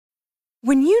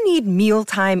When you need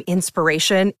mealtime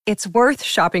inspiration, it's worth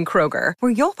shopping Kroger,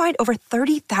 where you'll find over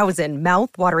 30,000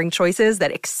 mouth-watering choices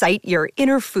that excite your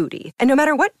inner foodie. And no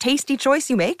matter what tasty choice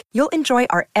you make, you'll enjoy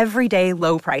our everyday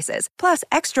low prices, plus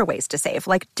extra ways to save,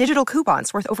 like digital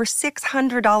coupons worth over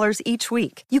 $600 each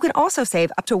week. You can also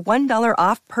save up to $1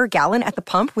 off per gallon at the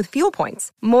pump with fuel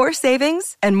points. More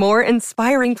savings and more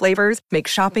inspiring flavors make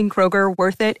shopping Kroger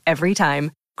worth it every time.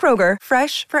 Kroger,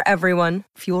 fresh for everyone.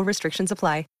 Fuel restrictions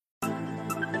apply.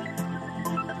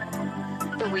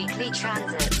 Weekly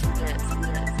transit.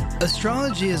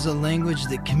 Astrology is a language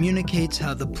that communicates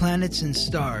how the planets and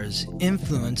stars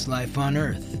influence life on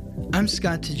Earth. I'm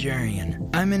Scott Tajarian.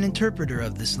 I'm an interpreter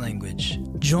of this language.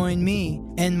 Join me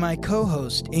and my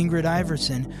co-host Ingrid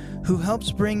Iverson, who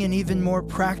helps bring an even more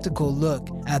practical look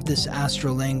at this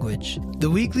astral language. The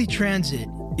weekly transit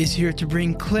is here to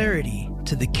bring clarity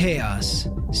to the chaos,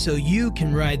 so you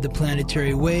can ride the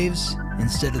planetary waves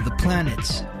instead of the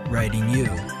planets riding you.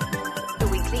 The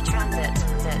weekly transit.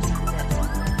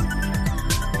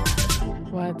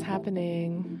 What's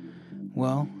happening?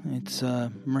 Well, it's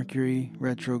Mercury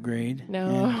retrograde.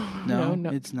 No,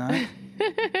 it's not.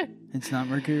 It's not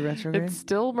Mercury retrograde? It's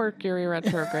still Mercury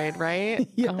retrograde, right?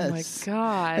 Yes. Oh my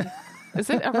God.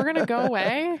 Is it ever going to go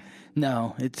away?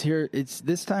 No, it's here.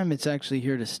 This time it's actually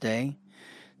here to stay.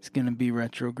 It's going to be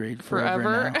retrograde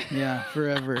forever now. Yeah,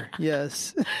 forever.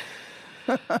 Yes.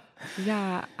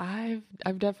 Yeah, I've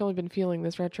definitely been feeling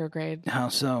this retrograde. How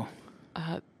so?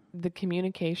 The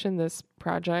communication, this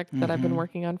project that I've been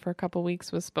working on for a couple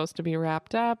weeks was supposed to be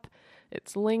wrapped up.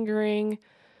 It's lingering.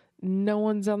 No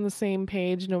one's on the same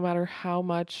page, no matter how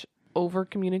much over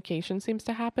communication seems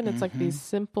to happen. It's like these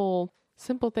simple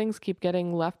things keep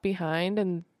getting left behind,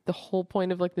 and the whole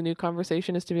point of like the new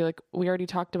conversation is to be like, we already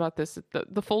talked about this.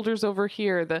 The folder's over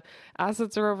here. The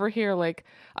assets are over here. Like,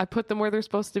 I put them where they're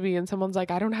supposed to be. And someone's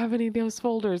like, I don't have any of those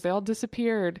folders. They all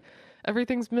disappeared.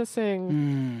 Everything's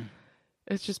missing.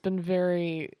 It's just been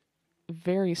very,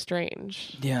 very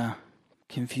strange. Yeah.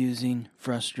 Confusing,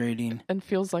 frustrating. And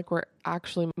feels like we're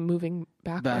actually moving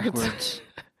backwards.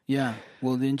 Yeah.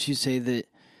 Well, didn't you say that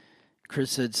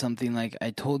Chris said something like,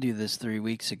 I told you this 3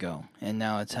 weeks ago, and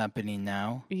now it's happening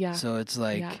now? Yeah. So it's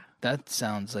like, that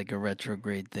sounds like a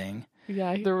retrograde thing.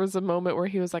 Yeah. There was a moment where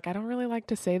he was like, I don't really like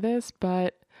to say this,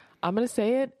 but I'm going to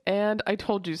say it, and I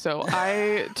told you so.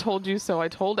 I told you so. I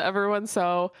told everyone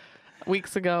so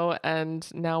weeks ago, and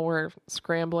now we're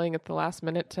scrambling at the last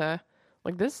minute to,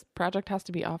 like, this project has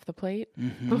to be off the plate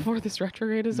before this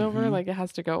retrograde is over. Like, it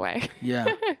has to go away.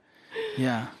 Yeah.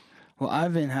 Yeah. Well,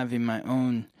 I've been having my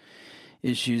own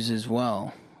issues as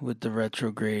well with the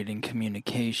retrograde and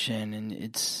communication, and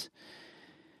it's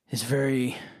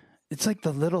like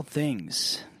the little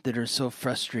things that are so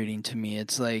frustrating to me.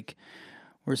 It's like,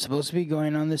 we're supposed to be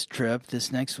going on this trip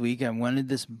this next week. I wanted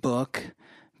this book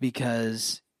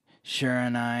because Shara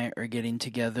and I are getting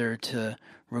together to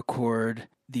record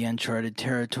the Uncharted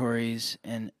Territories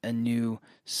and a new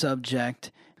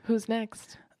subject. Who's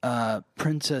next?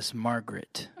 Princess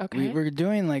Margaret. Okay. We're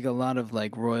doing like a lot of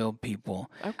like royal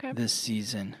people okay. this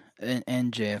season,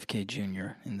 and JFK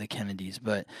Jr. and the Kennedys.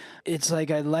 But it's like,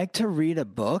 I'd like to read a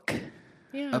book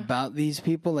about these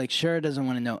people. Like, Shara doesn't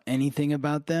want to know anything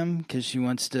about them because she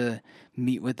wants to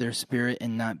meet with their spirit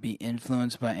and not be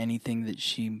influenced by anything that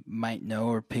she might know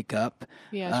or pick up.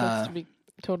 Yeah, she wants to be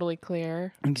totally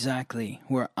clear. Exactly.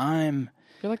 Where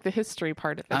you're like the history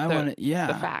part of it.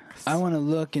 The facts. I want to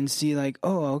look and see like,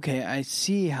 oh, okay, I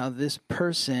see how this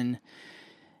person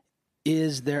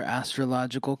is their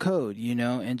astrological code,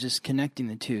 and just connecting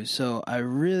the two. So I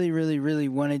really, really, really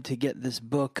wanted to get this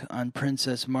book on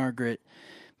Princess Margaret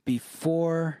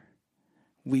before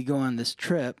we go on this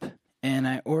trip, and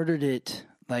I ordered it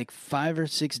like 5 or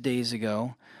 6 days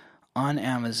ago on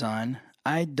Amazon.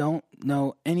 I don't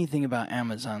know anything about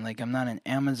Amazon. Like, I'm not an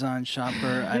Amazon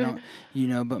shopper. I don't,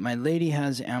 but my lady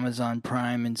has Amazon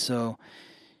Prime, and so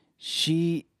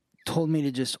she told me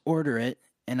to just order it,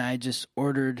 and I just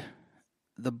ordered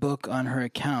the book on her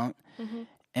account,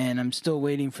 and I'm still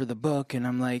waiting for the book, and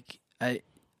I'm like,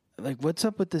 what's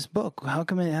up with this book? How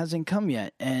come it hasn't come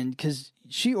yet? And because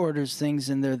she orders things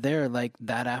and they're there like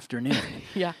that afternoon.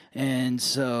 Yeah. And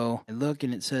so I look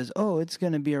and it says, oh, it's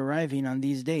going to be arriving on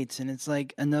these dates. And it's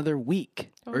like another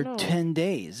week 10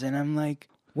 days. And I'm like,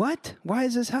 what? Why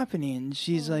is this happening? And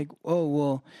she's like, oh,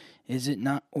 well, is it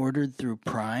not ordered through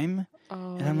Prime?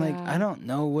 Oh, and I'm like, I don't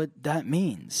know what that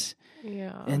means.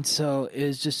 Yeah. And so it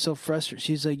was just so frustrating.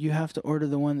 She's like, you have to order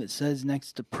the one that says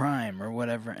next to Prime or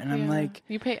whatever. And I'm like,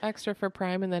 you pay extra for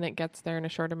Prime and then it gets there in a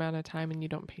short amount of time and you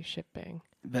don't pay shipping.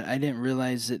 But I didn't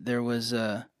realize that there was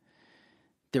a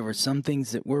there were some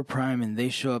things that were Prime and they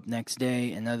show up next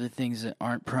day, and other things that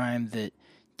aren't Prime that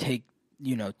take,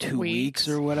 2 weeks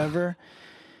or whatever.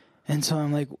 And so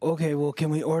I'm like, okay, well, can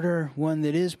we order one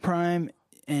that is Prime?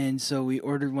 And so we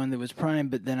ordered one that was Prime,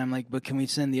 but then I'm like, but can we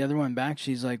send the other one back?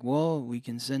 She's like, well, we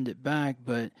can send it back,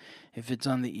 but if it's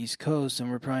on the East Coast, then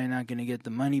we're probably not going to get the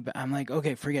money. But I'm like,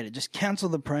 okay, forget it. Just cancel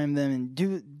the Prime then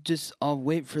and I'll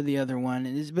wait for the other one.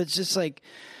 But it's just like,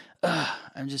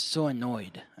 I'm just so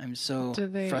annoyed. I'm so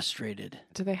frustrated.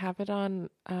 Do they have it on,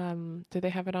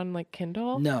 like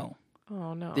Kindle? No.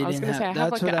 Oh, no. I was going to say, I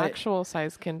have like an actual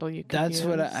size Kindle you can use. That's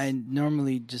what I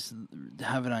normally just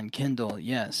have it on Kindle,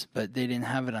 yes, but they didn't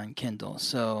have it on Kindle,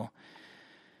 so...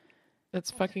 That's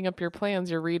fucking up your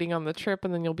plans. You're reading on the trip,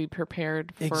 and then you'll be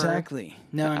prepared for... Exactly.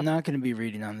 No, I'm not going to be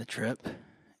reading on the trip,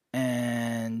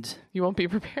 and... You won't be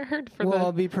prepared for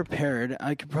I'll be prepared.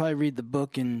 I could probably read the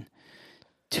book in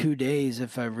 2 days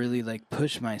if I really,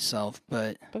 push myself,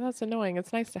 but... But that's annoying.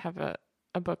 It's nice to have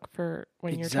a book for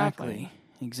when you're traveling.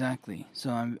 Exactly. So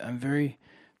I'm very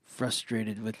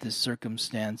frustrated with this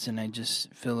circumstance, and I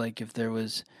just feel like if there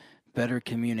was better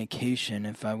communication,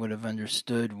 if I would have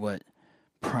understood what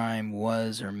Prime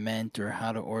was or meant or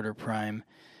how to order Prime.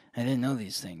 I didn't know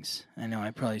these things. I know I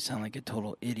probably sound like a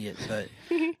total idiot, but...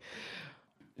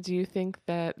 Do you think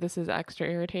that this is extra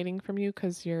irritating from you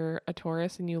because you're a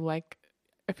Taurus and you like...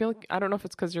 I feel like, I don't know if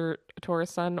it's because you're a Taurus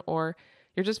sun or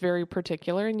you're just very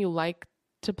particular and you like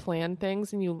to plan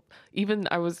things, and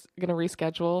I was going to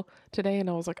reschedule today and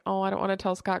I was like, oh, I don't want to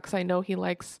tell Scott because I know he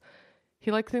likes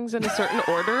things in a certain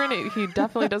order, and he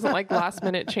definitely doesn't like last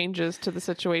minute changes to the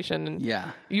situation. And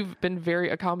yeah, you've been very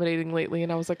accommodating lately,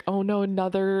 and I was like, oh no,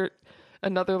 another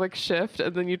like shift.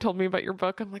 And then you told me about your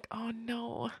book. I'm like, oh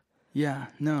no. Yeah,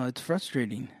 no, it's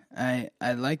frustrating. I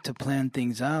like to plan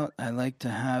things out. I like to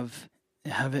have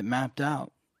it mapped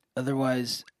out.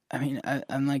 Otherwise, I mean,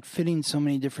 I'm like fitting so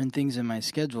many different things in my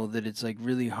schedule that it's like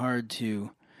really hard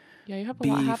to you have a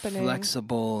lot happening. Be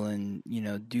flexible and,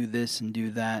 do this and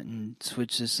do that and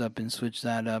switch this up and switch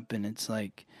that up. And it's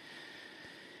like,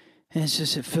 and it's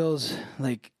just, it feels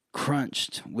like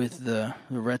crunched with the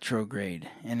retrograde.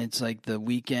 And it's like the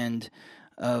weekend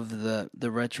of the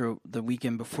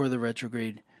weekend before the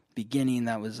retrograde beginning,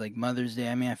 that was like Mother's Day.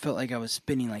 I mean, I felt like I was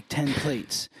spinning like 10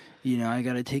 plates. I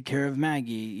got to take care of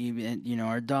Maggie, even,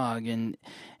 our dog, and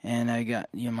I got,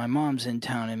 my mom's in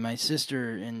town, and my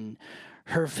sister and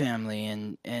her family,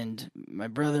 and my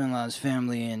brother-in-law's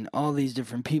family, and all these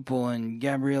different people, and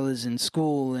Gabriella's in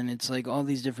school, and it's like all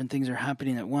these different things are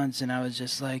happening at once, and I was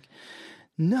just like,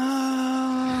 no,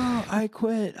 I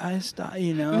quit, I stopped,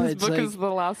 This book is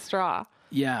the last straw.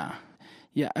 Yeah.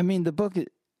 I mean, the book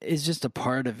is just a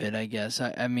part of it, I guess.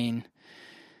 I mean,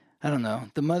 I don't know.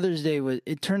 The Mother's Day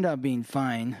it turned out being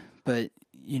fine, but,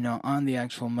 on the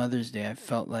actual Mother's Day, I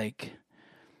felt like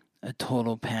a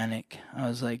total panic. I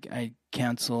was like, I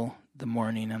cancel the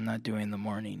morning. I'm not doing the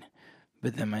morning.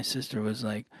 But then my sister was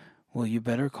like, well, you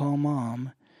better call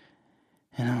Mom.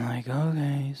 And I'm like,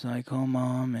 okay. So I call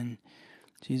Mom, and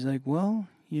she's like, well,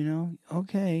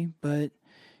 okay, but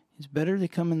it's better to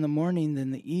come in the morning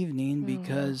than the evening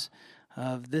because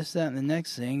of this, that, and the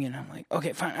next thing. And I'm like,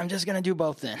 okay, fine, I'm just going to do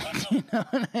both then.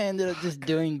 And I ended up just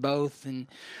doing both. And,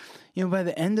 by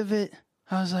the end of it,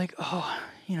 I was like, oh,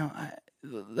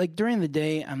 like during the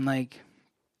day, I'm like,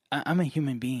 I'm a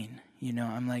human being.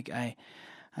 I'm like, I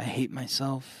hate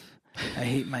myself. I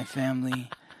hate my family.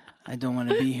 I don't want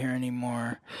to be here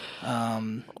anymore.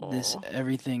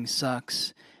 Everything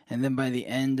sucks. And then by the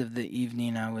end of the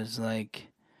evening, I was like,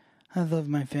 I love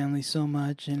my family so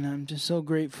much, and I'm just so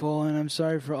grateful, and I'm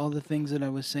sorry for all the things that I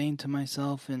was saying to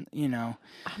myself, and, oh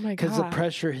my God, because the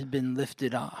pressure had been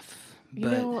lifted off.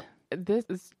 But this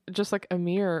is just like a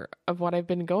mirror of what I've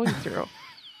been going through.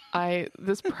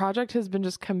 This project has been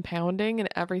just compounding, and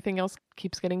everything else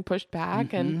keeps getting pushed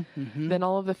back, and then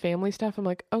all of the family stuff, I'm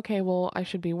like, okay, well, I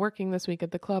should be working this week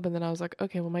at the club, and then I was like,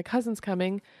 okay, well, my cousin's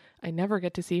coming. I never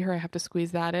get to see her. I have to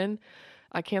squeeze that in.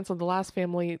 I canceled the last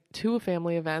two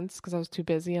family events because I was too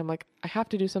busy. I'm like, I have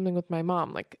to do something with my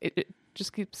mom. Like, it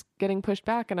just keeps getting pushed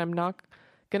back, and I'm not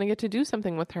going to get to do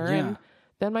something with her. Yeah. And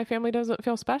then my family doesn't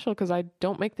feel special because I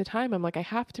don't make the time. I'm like, I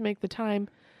have to make the time,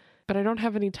 but I don't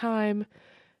have any time.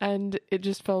 And it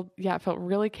just felt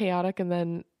really chaotic. And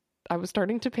then I was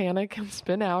starting to panic and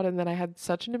spin out. And then I had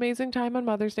such an amazing time on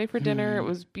Mother's Day for dinner. It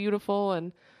was beautiful.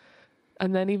 And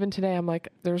then even today, I'm like,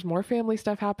 there's more family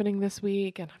stuff happening this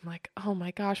week. And I'm like, oh my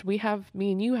gosh, me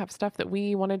and you have stuff that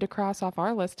we wanted to cross off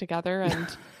our list together. And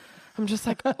I'm just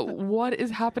like, what is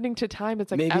happening to time?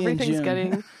 It's like maybe everything's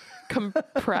getting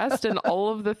compressed, and all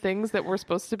of the things that were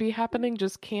supposed to be happening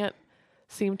just can't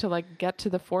seem to like get to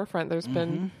the forefront. There's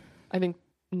been, I think,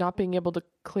 not being able to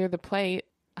clear the plate.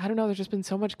 I don't know. There's just been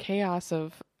so much chaos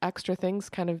of extra things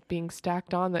kind of being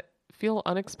stacked on that feel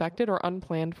unexpected or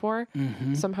unplanned for.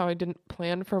 Somehow I didn't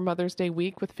plan for Mother's Day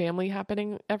week with family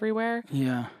happening everywhere.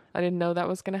 Yeah. I didn't know that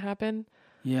was going to happen.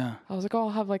 Yeah. I was like, oh, I'll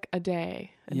have like a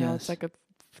day. And now it's like a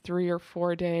 3 or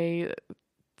 4 day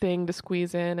thing to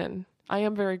squeeze in. And I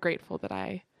am very grateful that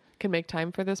I can make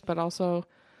time for this, but also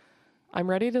I'm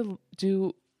ready to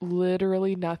do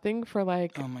literally nothing for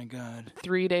like, oh my God,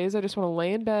 3 days. I just want to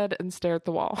lay in bed and stare at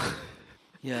the wall.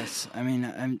 Yes. I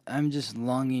mean, I'm just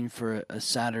longing for a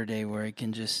Saturday where I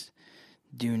can just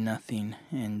do nothing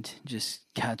and just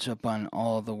catch up on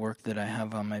all the work that I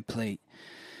have on my plate.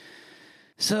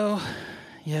 So,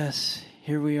 yes,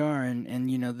 here we are.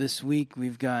 And you know, this week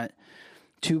we've got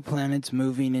 2 planets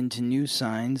moving into new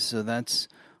signs. So that's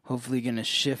hopefully going to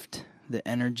shift the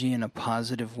energy in a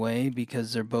positive way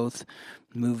because they're both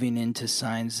moving into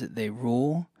signs that they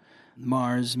rule.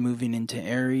 Mars moving into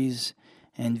Aries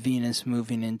and Venus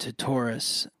moving into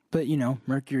Taurus. But, you know,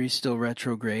 Mercury's still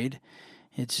retrograde.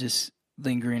 It's just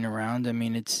lingering around. I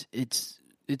mean, it's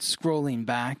scrolling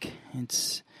back.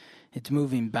 It's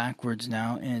moving backwards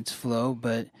now in its flow,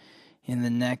 but in the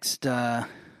next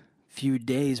few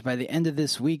days, by the end of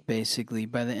this week,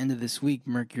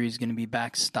 Mercury's going to be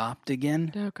back stopped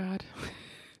again. Oh, God.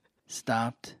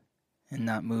 Stopped and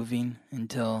not moving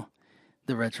until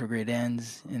the retrograde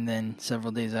ends, and then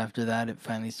several days after that, it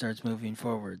finally starts moving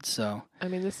forward. So, I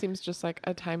mean, this seems just like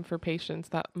a time for patience.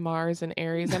 That Mars and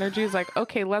Aries energy is like,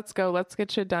 okay, let's go, let's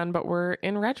get shit done, but we're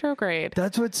in retrograde.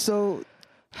 That's what's so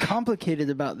complicated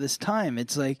about this time.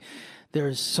 It's like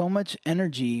there's so much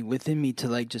energy within me to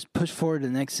like just push forward to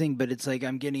the next thing, but it's like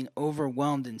I'm getting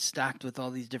overwhelmed and stacked with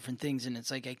all these different things, and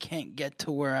it's like I can't get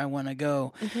to where I want to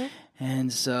go.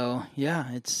 And so,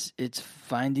 yeah, it's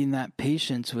finding that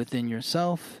patience within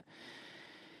yourself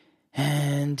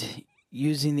and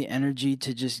using the energy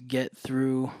to just get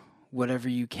through whatever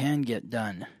you can get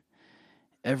done.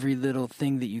 Every little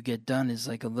thing that you get done is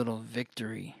like a little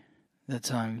victory. That's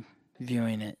how I'm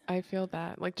viewing it. I feel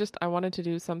that. Like, just I wanted to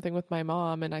do something with my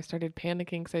mom, and I started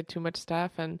panicking because I had too much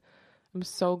stuff, and I'm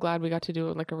so glad we got to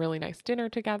do like a really nice dinner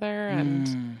together.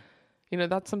 And you know,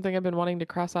 that's something I've been wanting to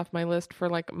cross off my list for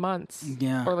like months.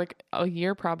 Yeah. Or like a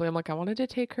year probably. I'm like, I wanted to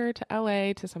take her to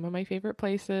LA to some of my favorite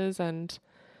places, and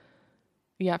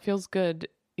yeah, it feels good,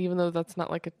 even though that's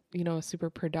not like a, you know, a super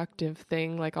productive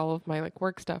thing like all of my like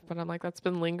work stuff, but I'm like, that's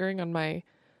been lingering on my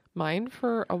mind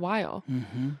for a while.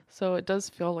 So it does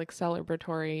feel like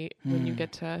celebratory when you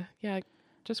get to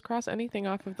just cross anything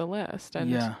off of the list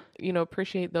and you know,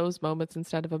 appreciate those moments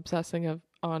instead of obsessing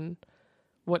on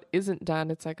what isn't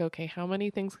done. It's like, okay, how many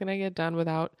things can I get done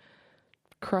without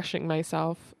crushing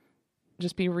myself?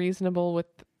 Just be reasonable with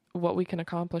what we can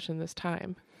accomplish in this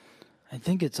time. I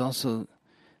think it's also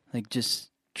like just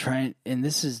trying, and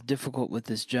this is difficult with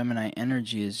this Gemini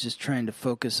energy, is just trying to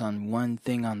focus on one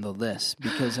thing on the list,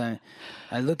 because I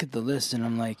look at the list and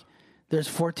I'm like, there's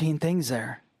 14 things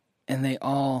there, and they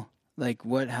all, like,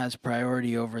 what has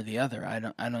priority over the other?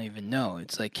 I don't even know.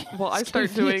 It's like, well, I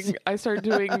start doing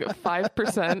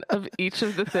 5% of each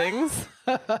of the things,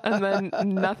 and then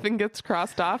nothing gets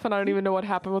crossed off, and I don't even know what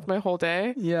happened with my whole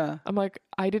day. Yeah. I'm like,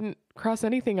 I didn't cross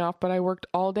anything off, but I worked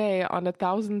all day on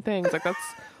 1,000 things. Like, that's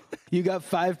you got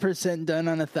 5% done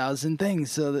on 1,000 things.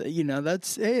 So that, you know,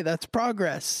 that's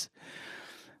progress.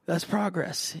 That's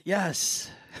progress.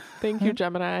 Yes. Thank you,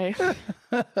 Gemini.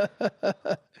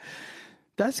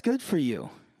 That's good for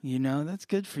you. You know, that's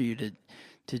good for you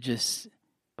to just.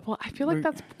 Well, I feel like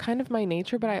that's kind of my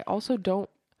nature, but I also don't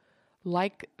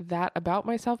like that about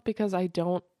myself, because I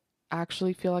don't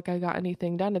actually feel like I got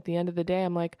anything done. At the end of the day,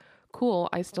 I'm like, cool,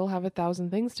 I still have 1,000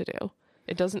 things to do.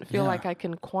 It doesn't feel like I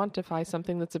can quantify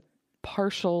something that's a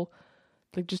partial,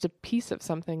 like just a piece of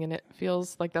something, and it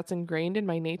feels like that's ingrained in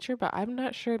my nature, but I'm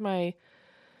not sure my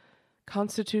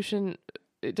constitution,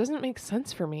 it doesn't make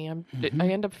sense for me. I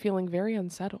end up feeling very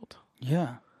unsettled.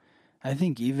 Yeah. I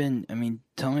think even, I mean,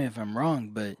 tell me if I'm wrong,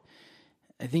 but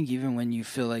I think even when you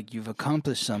feel like you've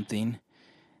accomplished something,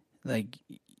 like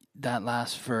that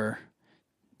lasts for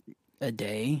a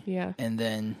day. Yeah. And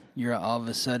then you're all of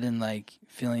a sudden like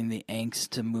feeling the angst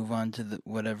to move on to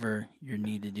whatever you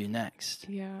need to do next.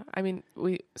 Yeah. I mean,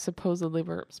 we supposedly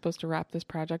were supposed to wrap this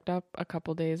project up a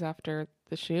couple days after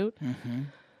the shoot.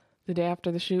 The day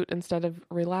after the shoot, instead of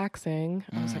relaxing,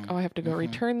 I was like, oh, I have to go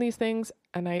return these things.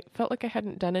 And I felt like I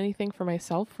hadn't done anything for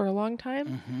myself for a long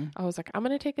time. I was like, I'm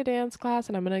going to take a dance class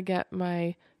and I'm going to get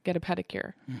a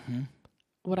pedicure.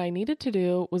 What I needed to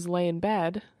do was lay in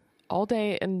bed all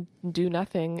day and do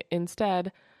nothing.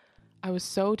 Instead, I was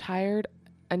so tired.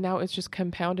 And now it's just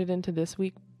compounded into this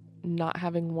week not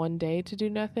having one day to do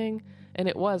nothing. And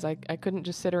it was, I couldn't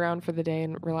just sit around for the day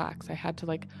and relax. I had to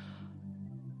like,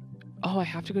 oh, I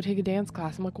have to go take a dance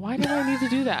class. I'm like, why did I need to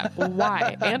do that?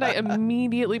 Why? And I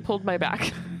immediately pulled my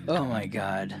back. Oh my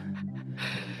God.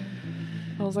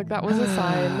 I was like, that was a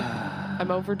sign.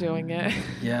 I'm overdoing it.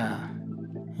 Yeah.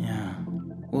 Yeah.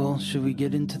 Well, should we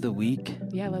get into the week?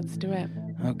 Yeah, let's do it.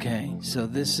 Okay. So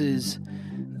this is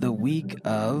the week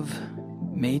of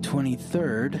May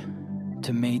 23rd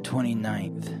to May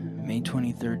 29th. May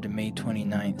 23rd to May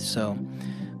 29th. So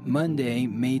Monday,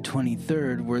 May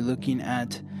 23rd, we're looking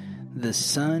at the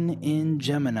sun in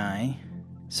Gemini.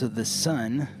 So the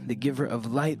sun, the giver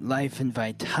of light, life, and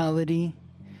vitality,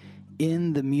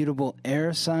 in the mutable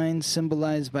air sign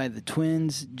symbolized by the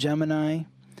twins, Gemini.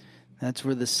 That's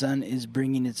where the sun is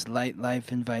bringing its light,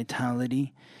 life, and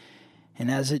vitality. And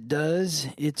as it does,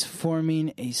 it's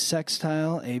forming a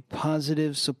sextile, a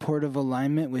positive, supportive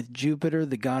alignment with Jupiter,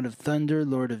 the god of thunder,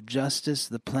 lord of justice,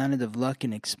 the planet of luck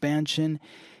and expansion,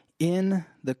 in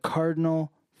the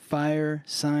cardinal fire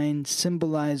sign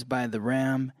symbolized by the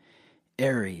ram,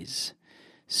 Aries.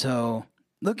 So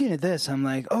looking at this, I'm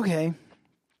like, okay,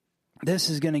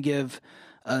 this is going to give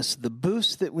us the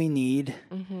boost that we need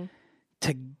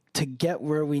to get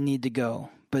where we need to go.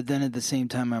 But then at the same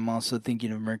time, I'm also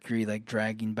thinking of Mercury like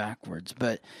dragging backwards.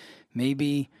 But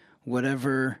maybe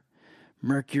whatever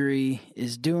Mercury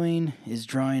is doing is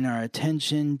drawing our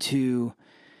attention to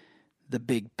the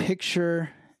big picture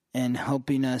and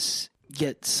helping us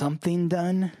get something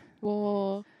done.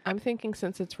 Well, I'm thinking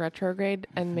since it's retrograde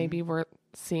and maybe we're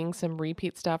seeing some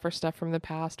repeat stuff or stuff from the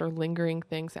past or lingering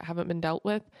things that haven't been dealt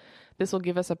with, this will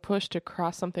give us a push to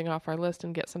cross something off our list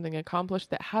and get something accomplished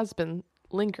that has been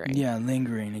lingering. Yeah,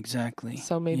 lingering, exactly.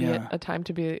 So maybe a time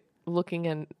to be looking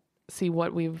and see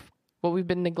what we've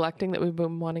been neglecting that we've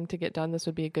been wanting to get done. This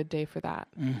would be a good day for that.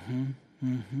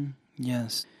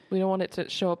 Yes. We don't want it to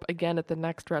show up again at the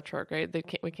next retrograde.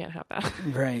 We can't have that.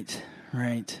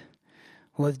 Right.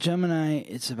 Well, with Gemini,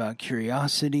 it's about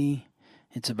curiosity.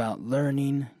 It's about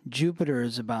learning. Jupiter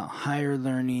is about higher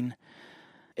learning.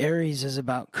 Aries is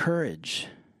about courage.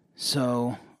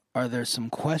 So are there some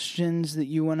questions that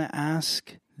you want to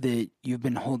ask that you've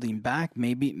been holding back?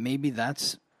 Maybe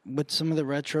that's what some of the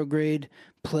retrograde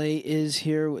play is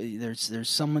here. There's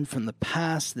someone from the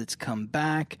past that's come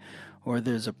back, or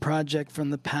there's a project from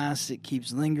the past that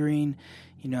keeps lingering.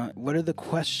 You know, what are the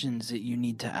questions that you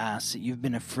need to ask, that you've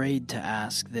been afraid to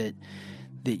ask, that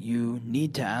you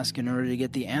need to ask in order to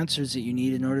get the answers that you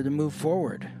need in order to move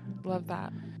forward? Love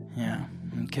that. Yeah.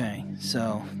 Okay.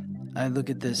 So I look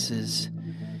at this as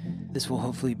this will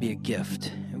hopefully be a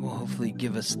gift. It will hopefully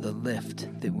give us the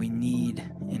lift that we need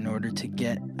in order to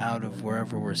get out of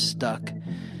wherever we're stuck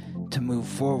to move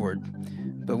forward.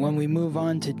 But when we move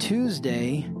on to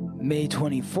Tuesday, May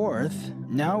 24th,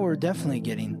 now we're definitely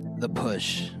getting the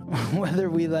push, whether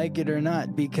we like it or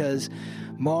not, because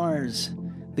Mars,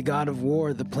 the god of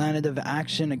war, the planet of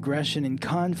action, aggression, and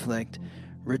conflict,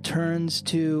 returns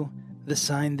to the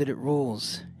sign that it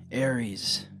rules,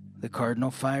 Aries, the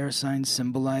cardinal fire sign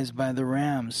symbolized by the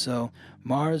ram. So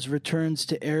Mars returns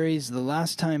to Aries. The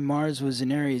last time Mars was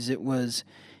in Aries, it was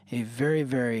a very,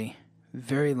 very,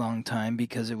 very long time,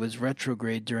 because it was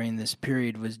retrograde during this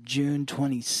period, was June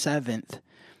 27th,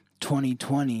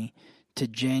 2020 to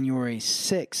January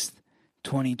 6th,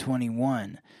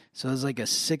 2021. So it was like a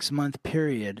 6-month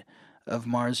period of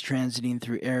Mars transiting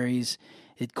through Aries.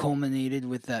 It culminated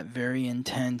with that very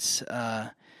intense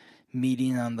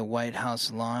meeting on the White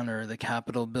House lawn or the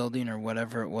Capitol building or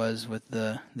whatever it was, with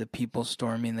the people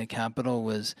storming the Capitol,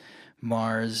 was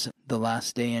Mars, the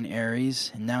last day in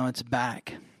Aries, and now it's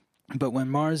back. But when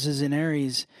Mars is in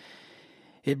Aries,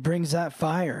 it brings that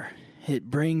fire.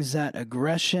 It brings that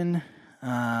aggression.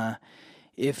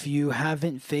 If you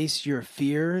haven't faced your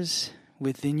fears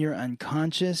within your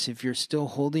unconscious, if you're still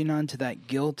holding on to that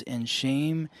guilt and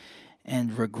shame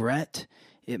and regret,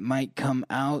 it might come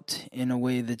out in a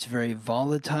way that's very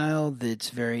volatile, that's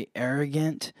very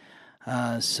arrogant.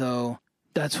 So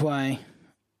that's why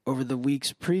over the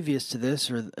weeks previous to this,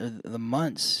 or the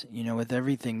months, with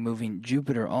everything moving,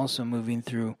 Jupiter also moving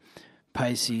through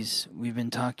Pisces, we've been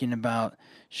talking about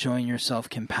showing yourself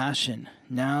compassion.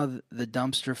 Now the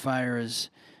dumpster fire is,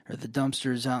 or the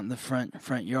dumpster is out in the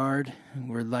front yard.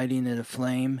 We're lighting it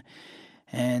aflame.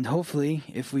 And hopefully,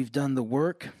 if we've done the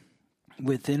work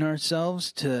within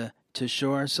ourselves to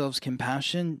show ourselves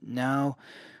compassion, now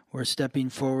we're stepping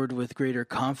forward with greater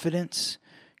confidence,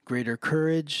 greater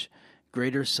courage,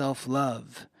 greater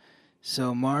self-love.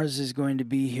 So Mars is going to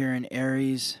be here in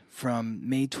Aries from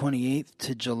May 28th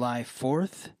to July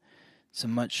 4th. It's a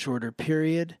much shorter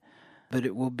period, but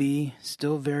it will be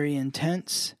still very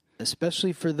intense,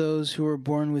 especially for those who are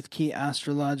born with key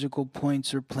astrological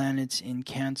points or planets in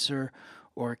Cancer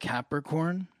or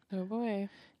Capricorn. Oh boy.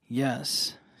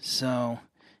 Yes. So,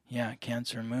 yeah,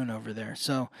 Cancer moon over there.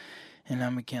 So, and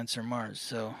I'm a Cancer Mars.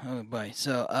 So, oh boy.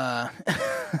 So,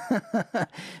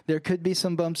 there could be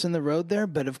some bumps in the road there,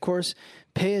 but of course,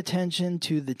 pay attention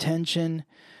to the tension.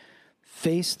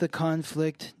 Face the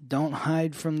conflict. Don't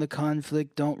hide from the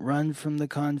conflict. Don't run from the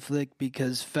conflict,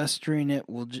 because festering it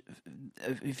will,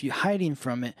 if you're hiding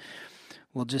from it,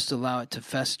 will just allow it to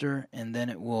fester, and then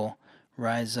it will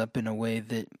rise up in a way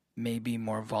that may be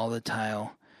more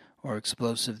volatile or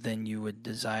explosive than you would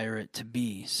desire it to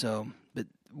be. So, but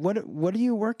what are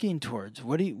you working towards?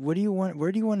 What do you want?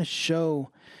 Where do you want to show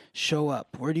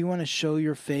up? Where do you want to show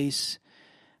your face?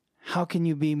 How can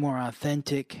you be more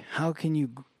authentic? How can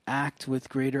you act with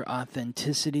greater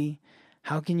authenticity?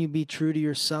 How can you be true to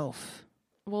yourself?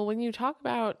 Well, when you talk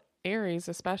about Aries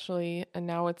especially, and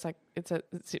now it's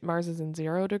Mars is in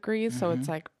 0 degrees, so it's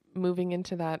like moving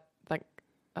into that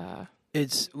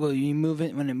you move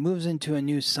it when it moves into a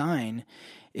new sign.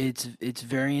 It's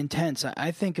very intense.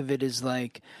 I think of it as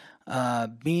like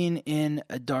being in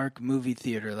a dark movie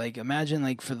theater. Like, imagine,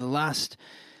 like, for the last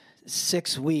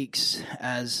 6 weeks,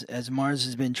 as Mars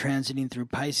has been transiting through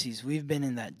Pisces, we've been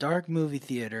in that dark movie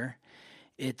theater.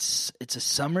 It's a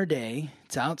summer day.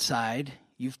 It's outside.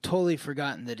 You've totally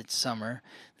forgotten that it's summer,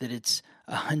 that it's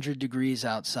 100 degrees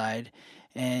outside,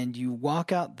 and you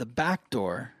walk out the back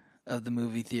door of the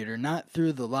movie theater, not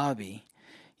through the lobby.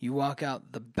 You walk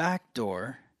out the back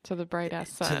door to the bright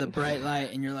ass sun, to the bright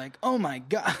light, and you're like, oh my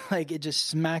God, like, it just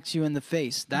smacks you in the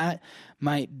face. That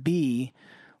might be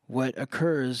what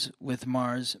occurs with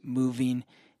Mars moving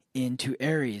into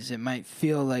Aries. It might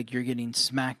feel like you're getting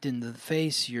smacked into the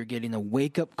face. You're getting a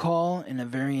wake-up call in a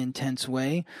very intense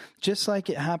way, just like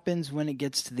it happens when it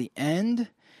gets to the end,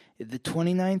 the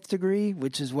 29th degree,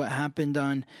 which is what happened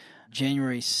on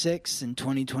January 6th in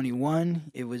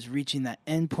 2021. It was reaching that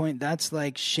end point. That's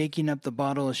like shaking up the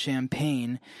bottle of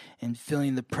champagne and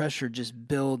feeling the pressure just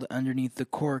build underneath the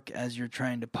cork as you're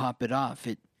trying to pop it off.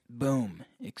 It, boom,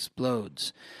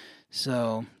 explodes.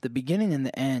 So the beginning and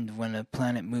the end when a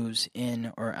planet moves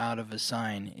in or out of a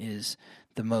sign is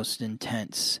the most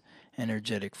intense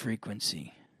energetic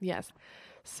frequency. Yes.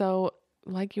 So,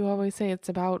 like you always say, it's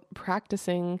about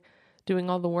practicing doing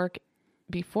all the work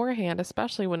beforehand,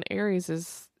 especially when Aries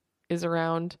is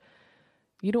around.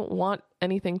 You don't want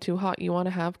anything too hot. You want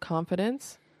to have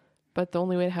confidence, but the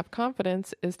only way to have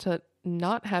confidence is to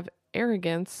not have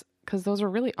arrogance, because those are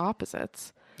really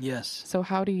opposites. Yes. So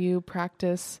how do you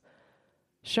practice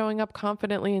showing up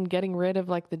confidently and getting rid of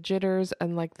like the jitters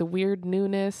and like the weird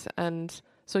newness, and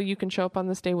so you can show up on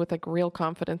this day with like real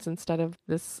confidence instead of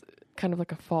this kind of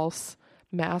like a false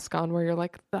mask on where you're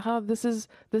like, this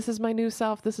is my new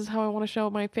self, this is how I want to show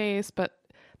my face, but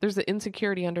there's the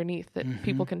insecurity underneath that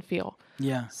people can feel.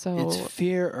 Yeah. So it's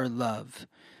fear or love.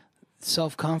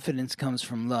 Self-confidence comes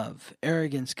from love.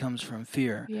 Arrogance comes from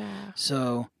fear. Yeah.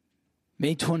 So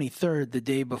May 23rd, the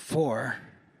day before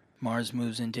Mars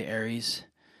moves into Aries,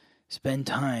 spend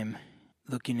time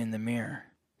looking in the mirror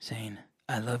saying,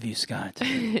 I love you, Scott.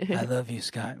 I love you,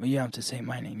 Scott. Well, you don't have to say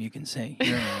my name. You can say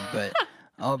your name, but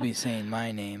I'll be saying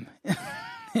my name.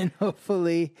 And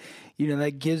hopefully,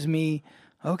 that gives me,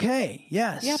 okay,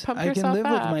 yes, pump I can live yourself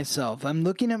with up. myself. I'm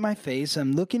looking at my face.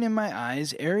 I'm looking in my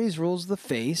eyes. Aries rules the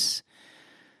face.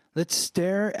 Let's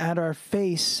stare at our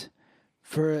face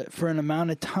for an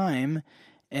amount of time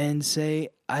and say,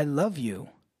 I love you,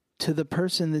 to the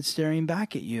person that's staring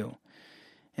back at you.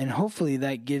 And hopefully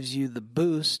that gives you the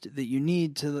boost that you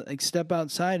need to step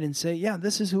outside and say, yeah,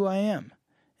 this is who I am.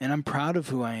 And I'm proud of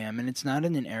who I am. And it's not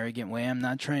in an arrogant way. I'm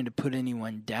not trying to put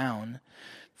anyone down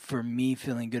for me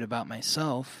feeling good about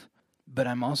myself, but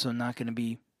I'm also not going to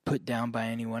be put down by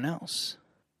anyone else.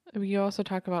 You also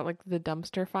talk about like the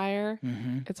dumpster fire.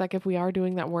 Mm-hmm. It's like if we are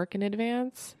doing that work in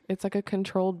advance, it's like a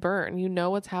controlled burn. You know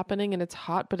what's happening and it's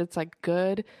hot, but it's like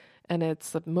good and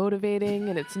it's motivating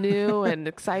and it's new and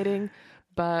exciting.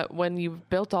 But when you've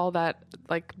built all that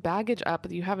like baggage up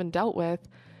that you haven't dealt with,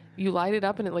 you light it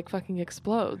up and it like fucking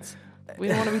explodes. We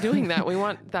don't want to be doing that. We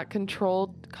want that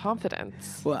controlled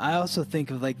confidence. Well, I also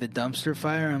think of like the dumpster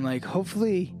fire. I'm like,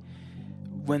 hopefully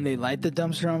when they light the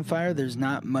dumpster on fire, there's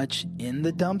not much in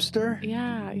the dumpster.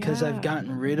 Yeah. Because I've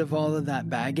gotten rid of all of that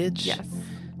baggage. Yes.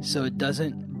 So it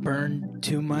doesn't burn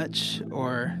too much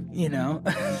or,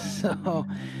 So,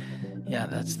 yeah,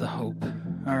 that's the hope.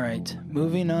 All right.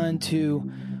 Moving on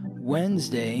to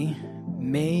Wednesday,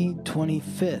 May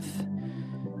 25th.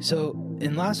 So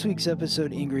in last week's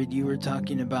episode, Ingrid, you were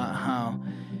talking about how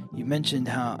you mentioned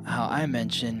how I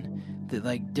mentioned that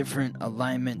like different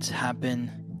alignments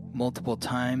happen multiple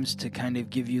times to kind of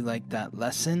give you like that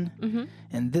lesson. Mm-hmm.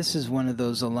 And this is one of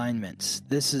those alignments.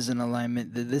 This is an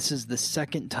alignment that this is the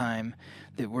second time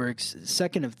that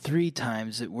second of 3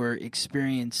 times that we're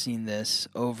experiencing this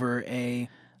over a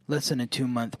less than a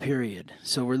 2-month period.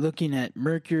 So we're looking at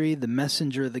Mercury, the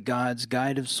messenger of the gods,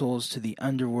 guide of souls to the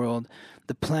underworld,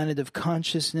 the planet of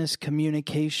consciousness,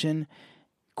 communication,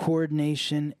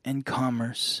 coordination, and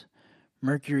commerce.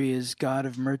 Mercury is god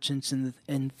of merchants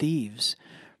and thieves.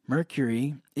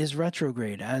 Mercury is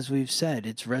retrograde, as we've said.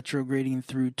 It's retrograding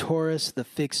through Taurus, the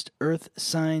fixed earth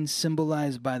sign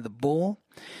symbolized by the bull,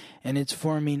 and it's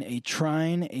forming a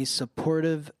trine, a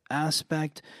supportive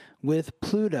aspect with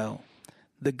Pluto,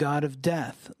 the god of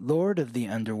death, lord of the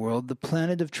underworld, the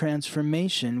planet of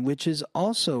transformation, which is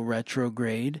also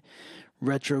retrograding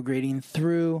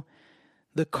through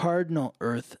the cardinal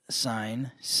earth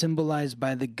sign symbolized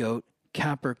by the goat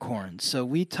Capricorn. So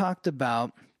we talked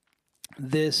about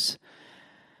this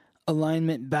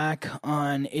alignment back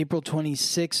on April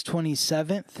 26th,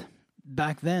 27th.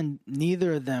 Back then,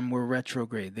 neither of them were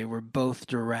retrograde. They were both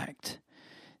direct.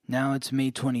 Now it's May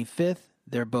 25th.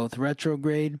 They're both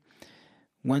retrograde.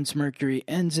 Once Mercury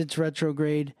ends its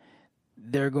retrograde,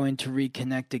 they're going to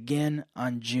reconnect again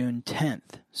on June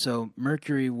 10th. So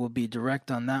Mercury will be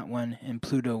direct on that one, and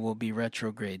Pluto will be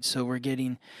retrograde. So we're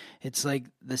getting, it's like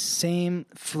the same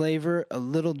flavor, a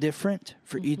little different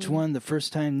for each one. The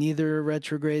first time, neither are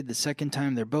retrograde. The second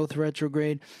time, they're both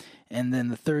retrograde. And then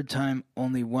the third time,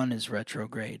 only one is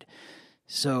retrograde.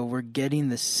 So we're getting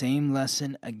the same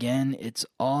lesson again. It's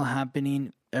all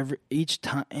happening each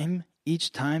time.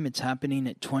 Each time it's happening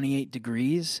at 28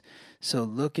 degrees. So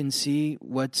look and see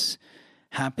what's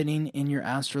happening in your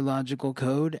astrological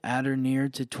code. At or near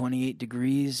to 28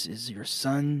 degrees. Is your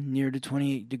sun near to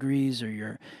 28 degrees, or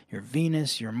your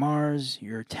Venus, your Mars,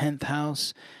 your 10th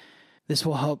house? This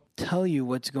will help tell you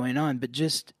what's going on. But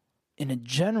just in a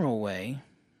general way,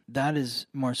 that is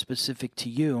more specific to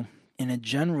you. In a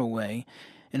general way,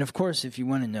 and of course, if you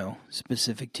want to know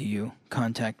specific to you,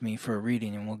 contact me for a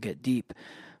reading and we'll get deep.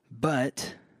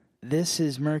 But this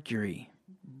is Mercury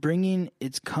bringing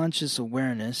its conscious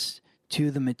awareness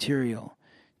to the material,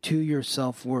 to your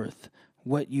self-worth,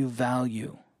 what you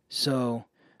value. So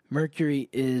Mercury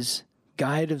is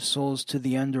guide of souls to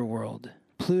the underworld.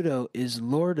 Pluto is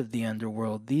lord of the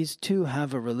underworld. These two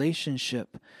have a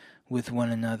relationship with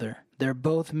one another. They're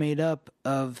both made up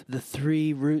of the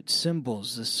 3 root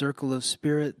symbols, the circle of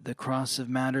spirit, the cross of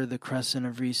matter, the crescent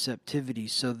of receptivity.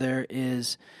 So there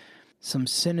is some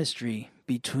synastry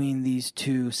between these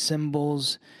 2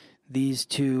 symbols, these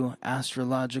 2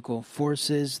 astrological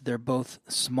forces. They're both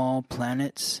small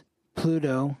planets.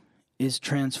 Pluto is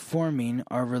transforming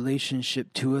our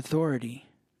relationship to authority,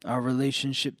 our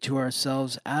relationship to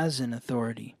ourselves as an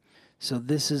authority. So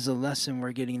this is a lesson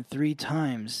we're getting 3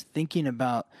 times, thinking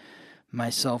about my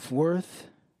self-worth,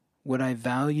 what I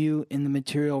value in the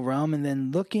material realm, and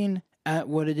then looking at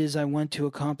what it is I want to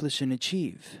accomplish and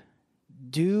achieve.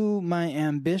 Do my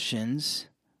ambitions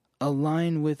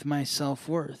align with my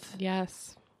self-worth?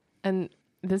 Yes. And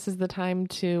this is the time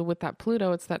to, with that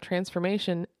Pluto, it's that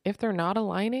transformation. If they're not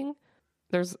aligning,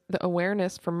 there's the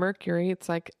awareness from Mercury. It's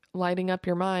like lighting up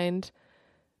your mind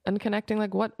and connecting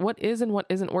like what is and what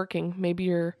isn't working. Maybe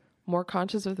you're more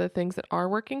conscious of the things that are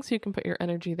working so you can put your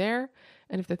energy there.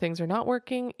 And if the things are not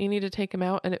working, you need to take them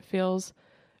out, and it feels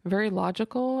very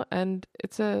logical and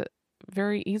it's a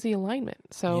very easy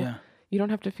alignment. So yeah. You don't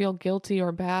have to feel guilty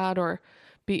or bad or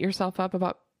beat yourself up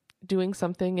about doing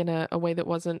something in a way that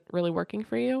wasn't really working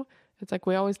for you. It's like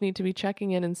we always need to be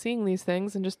checking in and seeing these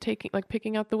things and just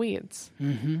picking out the weeds.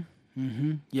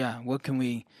 Yeah. What can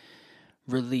we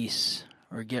release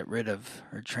or get rid of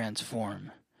or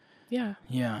transform? Yeah.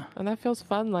 Yeah. And that feels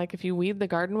fun. Like if you weed the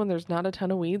garden when there's not a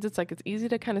ton of weeds, it's like it's easy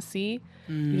to kind of see.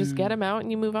 You just get them out and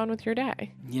you move on with your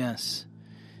day. Yes.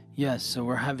 Yes, so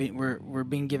we're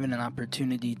being given an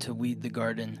opportunity to weed the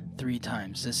garden 3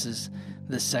 times. This is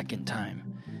the second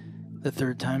time. The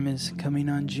third time is coming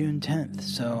on June 10th.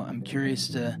 So I'm curious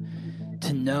to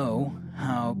know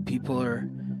how people are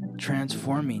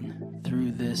transforming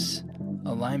through this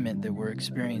alignment that we're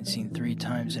experiencing 3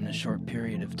 times in a short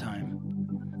period of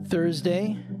time.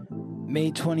 Thursday, May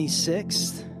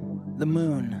 26th, the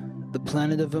moon, the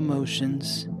planet of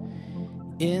emotions,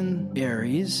 in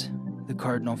Aries, the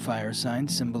cardinal fire sign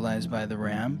symbolized by the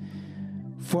ram,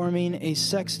 forming a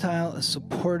sextile, a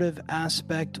supportive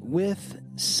aspect with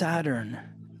Saturn,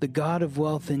 the god of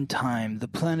wealth and time, the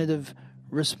planet of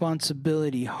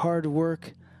responsibility, hard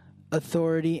work,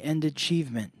 authority and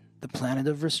achievement, the planet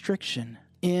of restriction,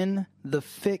 in the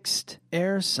fixed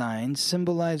air sign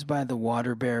symbolized by the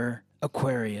water bearer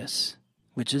Aquarius,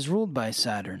 which is ruled by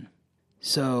Saturn.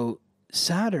 So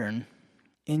Saturn,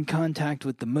 in contact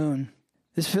with the moon,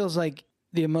 this feels like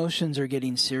the emotions are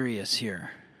getting serious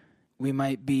here. We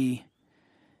might be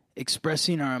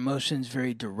expressing our emotions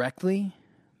very directly,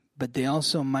 but they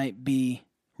also might be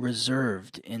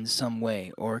reserved in some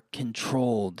way or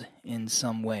controlled in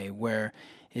some way, where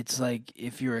it's like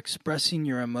if you're expressing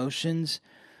your emotions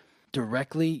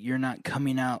directly, you're not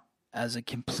coming out as a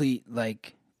complete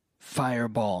like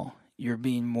fireball. You're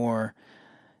being more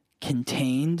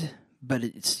contained,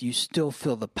 but you still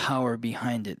feel the power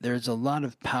behind it. There's a lot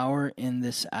of power in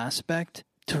this aspect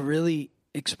to really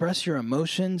express your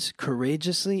emotions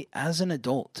courageously as an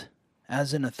adult,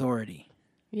 as an authority.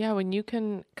 Yeah, when you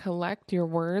can collect your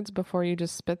words before you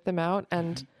just spit them out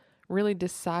and really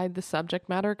decide the subject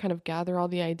matter, kind of gather all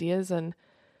the ideas and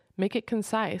make it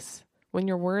concise. When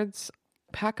your words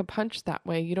pack a punch that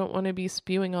way, you don't want to be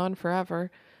spewing on forever.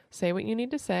 Say what you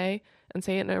need to say and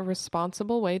say it in a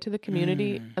responsible way to the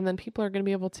community, and then people are going to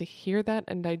be able to hear that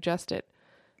and digest it.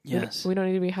 Yes. We don't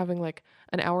need to be having like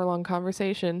an hour-long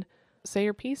conversation. Say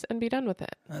your piece and be done with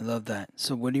it. I love that.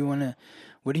 So what do you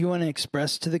want to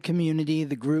express to the community,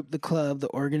 the group, the club, the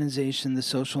organization, the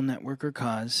social network or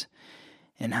cause,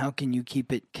 and how can you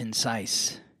keep it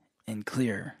concise and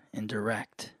clear and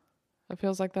direct? It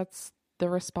feels like that's the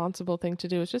responsible thing to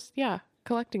do. Is just,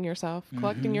 collecting yourself,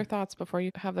 collecting your thoughts before you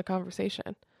have the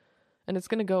conversation. And it's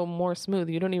going to go more smooth.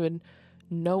 You don't even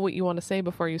know what you want to say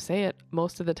before you say it.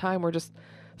 Most of the time, we're just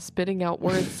spitting out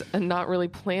words and not really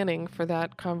planning for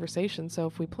that conversation. So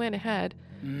if we plan ahead.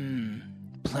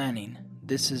 Planning.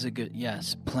 This is a good,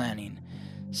 yes, planning.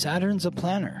 Saturn's a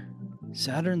planner.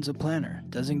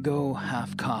 Doesn't go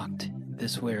half-cocked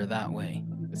this way or that way.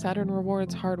 Saturn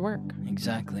rewards hard work.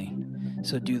 Exactly.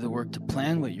 So do the work to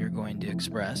plan what you're going to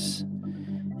express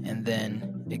and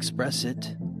then express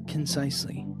it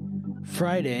concisely.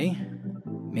 Friday,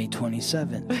 May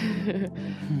 27th.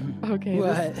 Okay.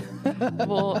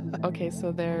 What?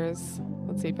 So there's,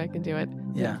 let's see if I can do it.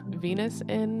 Yeah. Venus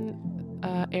in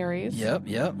Aries.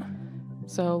 Yep.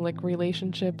 So like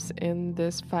relationships in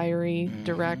this fiery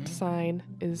direct sign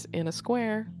is in a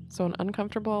square. So an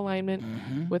uncomfortable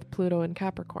alignment with Pluto in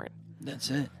Capricorn.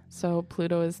 That's it. So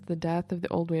Pluto is the death of the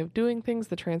old way of doing things,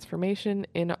 the transformation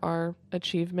in our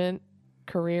achievement,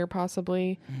 career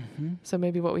possibly. So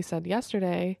maybe what we said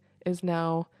yesterday is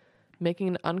now making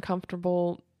an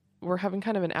uncomfortable, we're having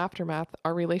kind of an aftermath.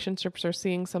 Our relationships are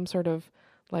seeing some sort of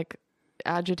like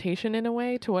agitation in a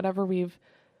way to whatever we've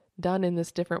done in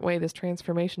this different way, this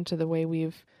transformation to the way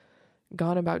we've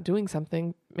gone about doing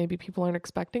something. Maybe people aren't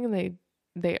expecting and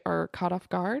they are caught off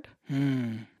guard.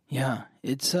 Yeah,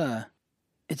 it's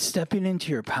stepping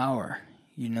into your power.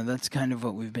 You know, that's kind of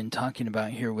what we've been talking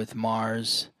about here with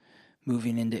Mars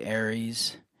moving into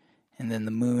Aries, and then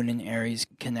the moon in Aries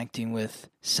connecting with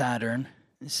Saturn,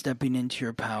 stepping into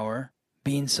your power,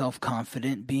 being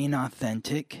self-confident, being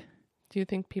authentic. Do you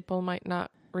think people might not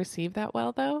receive that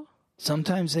well, though?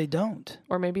 Sometimes they don't.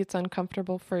 Or maybe it's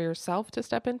uncomfortable for yourself to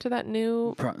step into that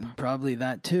new... Probably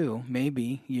that too,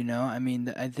 maybe, you know. I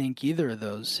mean, I think either of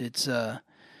those. It's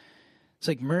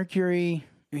like Mercury.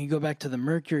 When you go back to the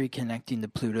Mercury connecting to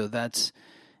Pluto, that's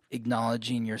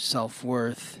acknowledging your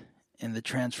self-worth and the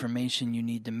transformation you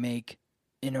need to make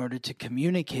in order to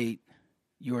communicate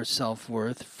your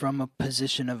self-worth from a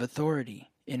position of authority.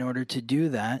 In order to do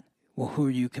that, well, who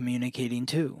are you communicating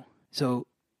to? So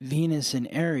Venus in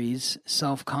Aries,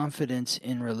 self-confidence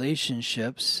in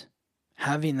relationships,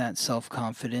 having that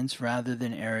self-confidence rather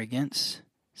than arrogance.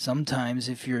 Sometimes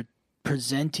if you're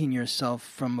presenting yourself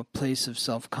from a place of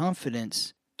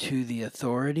self-confidence to the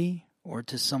authority or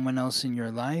to someone else in your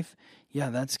life,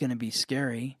 that's going to be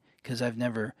scary because I've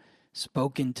never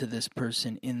spoken to this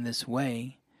person in this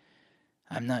way.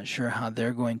 I'm not sure how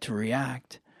they're going to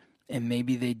react, and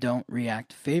maybe they don't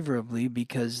react favorably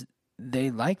because they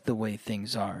like the way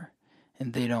things are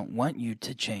and they don't want you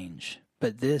to change.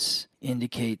 But this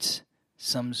indicates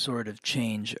some sort of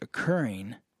change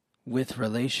occurring with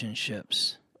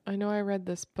relationships. I know I read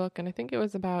this book, and I think it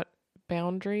was about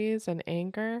boundaries and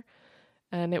anger,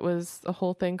 and it was a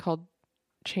whole thing called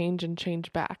change and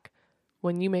change back.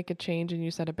 When you make a change and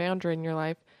you set a boundary in your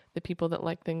life, the people that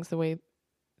like things the way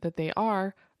that they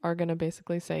are going to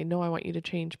basically say, no, I want you to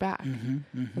change back.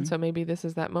 And so maybe this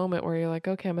is that moment where you're like,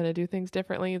 okay, I'm going to do things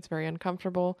differently. It's very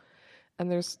uncomfortable.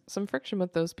 And there's some friction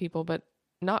with those people, but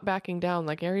not backing down.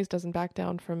 Like Aries doesn't back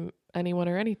down from anyone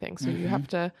or anything. So you have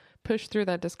to push through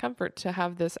that discomfort to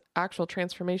have this actual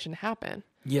transformation happen.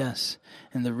 Yes.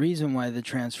 And the reason why the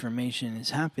transformation is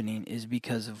happening is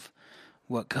because of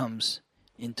what comes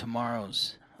in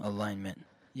tomorrow's alignment.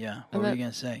 Yeah. What were you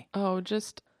going to say? Oh,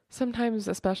 just sometimes,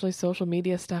 especially social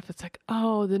media stuff, it's like,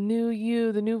 oh, the new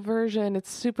you, the new version.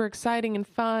 It's super exciting and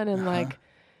fun. And like,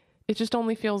 it just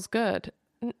only feels good.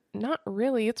 Not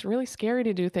really. It's really scary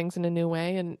to do things in a new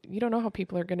way. And you don't know how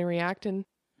people are going to react. And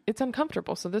it's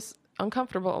uncomfortable. So this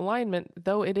uncomfortable alignment,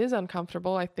 though it is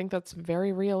uncomfortable, I think that's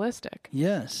very realistic.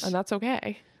 Yes. And that's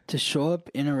okay. To show up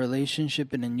in a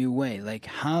relationship in a new way. Like,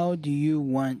 how do you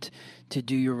want to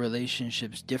do your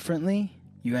relationships differently?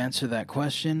 You answer that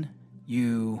question.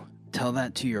 You tell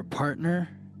that to your partner,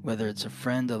 whether it's a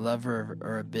friend, a lover,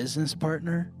 or a business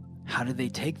partner. How do they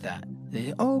take that?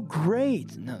 They, oh,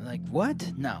 great. No, like,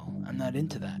 what? No, I'm not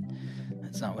into that.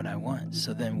 That's not what I want.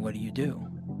 So then what do?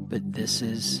 But this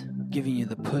is giving you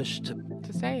the push to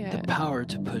say it. The power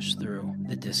to push through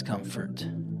the discomfort.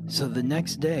 So the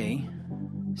next day,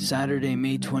 Saturday,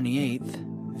 May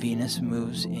 28th, Venus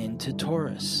moves into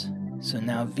Taurus. So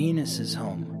now Venus is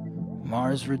home.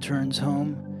 Mars returns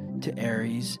home to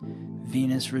Aries.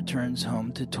 Venus returns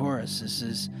home to Taurus. This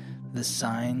is the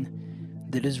sign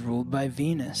that is ruled by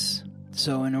Venus.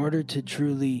 So in order to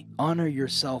truly honor your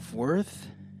self-worth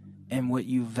and what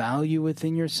you value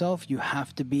within yourself, you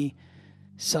have to be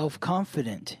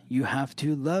self-confident. You have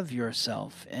to love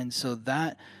yourself. And so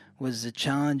that was the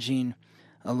challenging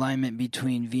alignment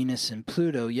between Venus and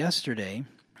Pluto yesterday.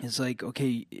 It's like,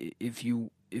 okay, if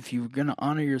you're going to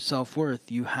honor your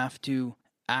self-worth, you have to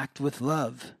act with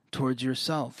love towards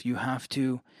yourself. You have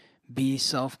to be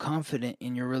self-confident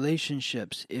in your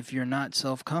relationships. If you're not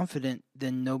self-confident,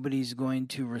 then nobody's going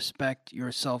to respect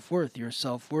your self-worth. Your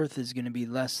self-worth is going to be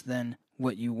less than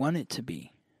what you want it to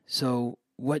be. So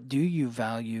what do you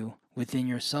value within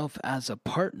yourself as a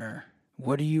partner?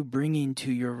 What are you bringing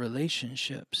to your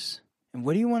relationships? And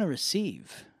what do you want to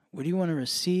receive? What do you want to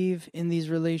receive in these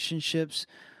relationships?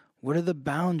 What are the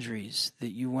boundaries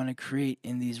that you want to create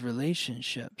in these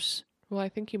relationships? Well, I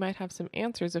think you might have some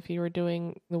answers if you were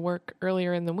doing the work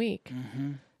earlier in the week.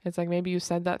 Mm-hmm. It's like maybe you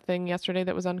said that thing yesterday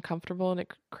that was uncomfortable and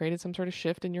it created some sort of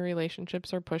shift in your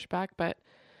relationships or pushback. But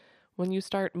when you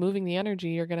start moving the energy,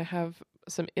 you're going to have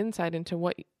some insight into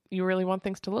what you really want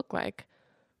things to look like.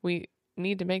 We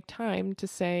need to make time to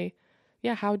say,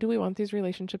 yeah, how do we want these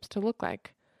relationships to look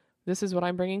like? This is what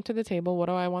I'm bringing to the table. What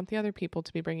do I want the other people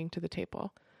to be bringing to the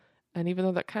table? And even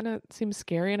though that kind of seems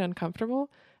scary and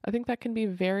uncomfortable, I think that can be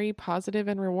very positive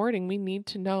and rewarding. We need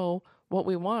to know what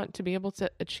we want to be able to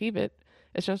achieve it.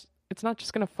 It's not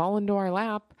just going to fall into our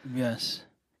lap. Yes.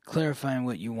 Clarifying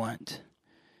what you want.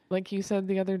 Like you said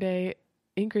the other day,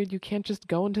 Ingrid, you can't just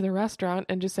go into the restaurant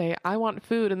and just say, I want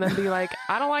food, and then be like,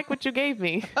 I don't like what you gave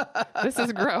me. This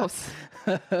is gross.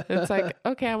 It's like,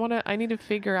 okay, I need to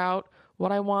figure out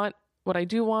what I want, what I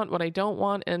do want, what I don't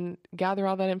want, and gather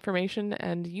all that information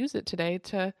and use it today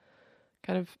to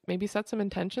kind of maybe set some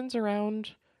intentions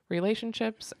around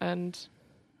relationships and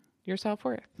your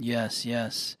self-worth. Yes.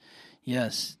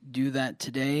 Do that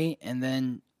today and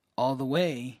then all the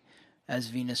way as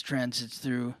Venus transits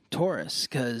through Taurus,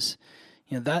 because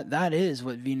that is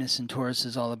what Venus and Taurus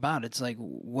is all about. It's like,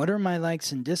 what are my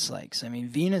likes and dislikes? I mean,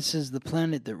 Venus is the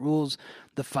planet that rules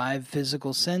the 5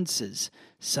 physical senses: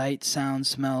 sight, sound,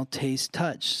 smell, taste,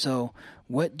 touch. So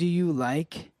what do you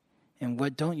like and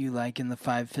what don't you like in the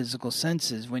 5 physical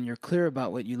senses? When you're clear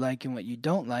about what you like and what you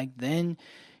don't like, then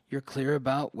you're clear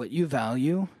about what you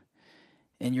value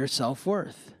and your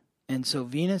self-worth. And so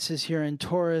Venus is here in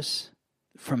Taurus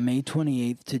from May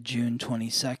 28th to June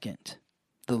 22nd.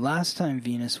 The last time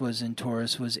Venus was in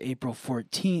Taurus was April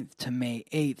 14th to May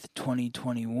 8th,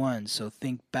 2021. So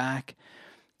think back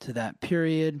to that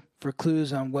period for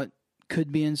clues on what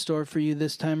could be in store for you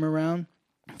this time around.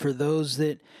 For those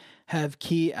that have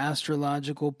key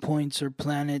astrological points or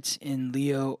planets in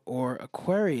Leo or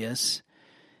Aquarius,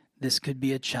 this could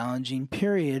be a challenging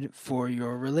period for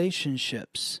your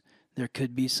relationships. There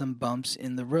could be some bumps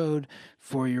in the road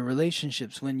for your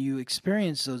relationships. When you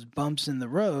experience those bumps in the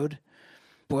road,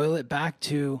 boil it back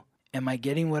to, am I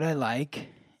getting what I like?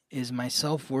 Is my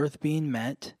self-worth being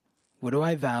met? What do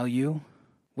I value?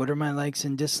 What are my likes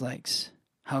and dislikes?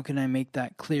 How can I make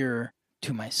that clearer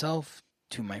to myself,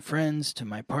 to my friends, to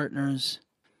my partners?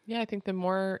 Yeah, I think the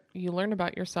more you learn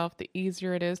about yourself, the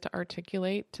easier it is to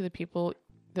articulate to the people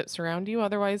that surround you.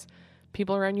 Otherwise,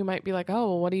 people around you might be like, oh,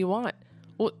 well, what do you want?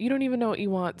 Well, you don't even know what you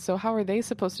want. So how are they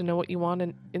supposed to know what you want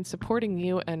in supporting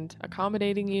you and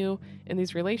accommodating you in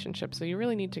these relationships? So you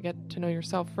really need to get to know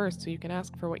yourself first so you can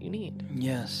ask for what you need.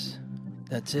 Yes,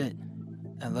 that's it.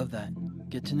 I love that.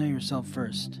 Get to know yourself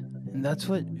first. And that's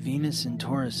what Venus and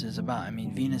Taurus is about. I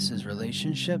mean, Venus is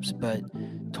relationships, but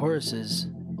Taurus is,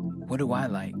 what do I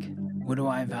like? What do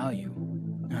I value?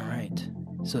 All right.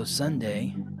 So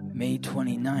Sunday, May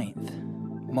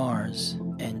 29th, Mars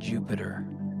and Jupiter,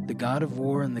 the god of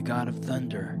war and the god of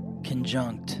thunder,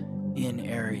 conjunct in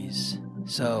Aries.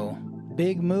 So,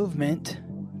 big movement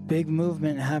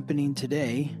happening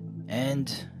today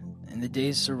and in the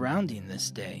days surrounding this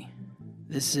day.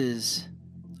 This is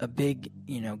a big,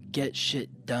 get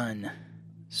shit done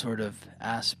sort of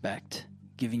aspect,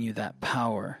 giving you that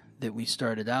power that we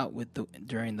started out with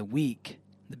during the week,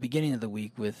 the beginning of the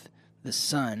week, with the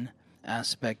sun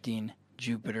aspecting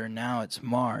Jupiter. Now it's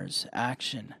Mars,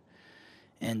 action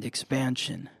and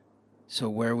expansion. So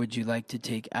where would you like to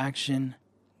take action?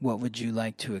 What would you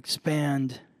like to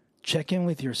expand? Check in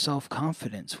with your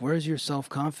self-confidence. Where's your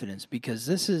self-confidence? Because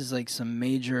this is like some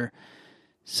major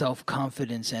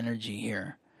self-confidence energy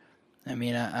here. I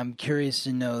mean, I'm curious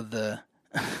to know the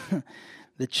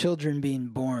the children being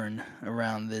born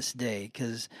around this day,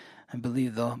 because I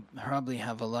believe they'll probably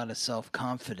have a lot of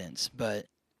self-confidence. But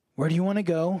where do you want to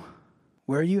go?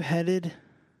 Where are you headed?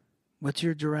 What's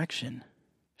your direction?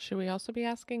 Should we also be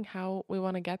asking how we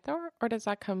want to get there, or does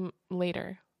that come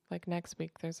later? Like next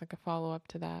week, there's like a follow-up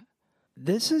to that.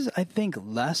 This is, I think,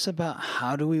 less about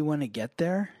how do we want to get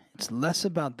there. It's less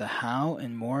about the how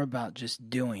and more about just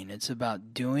doing. It's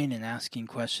about doing and asking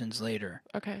questions later.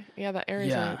 Okay. Yeah, that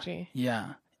Aries energy.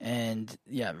 Yeah. And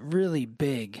yeah, really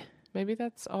big. Maybe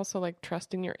that's also like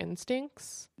trusting your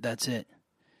instincts. That's it.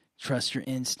 Trust your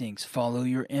instincts. Follow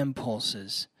your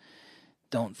impulses.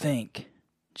 Don't think.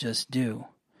 Just do.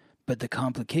 But the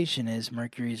complication is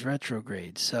Mercury's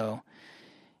retrograde. So,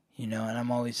 and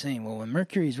I'm always saying, well, when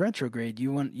Mercury's retrograde,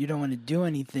 you don't want to do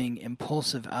anything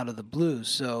impulsive out of the blue.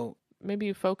 So maybe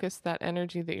you focus that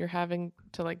energy that you're having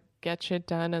to like get shit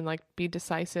done and like be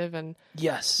decisive and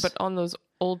yes, but on those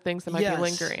old things that might be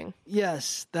lingering.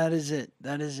 Yes, that is it.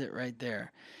 That is it right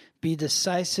there. Be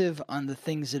decisive on the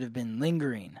things that have been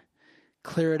lingering.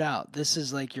 Clear it out. This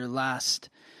is like your last.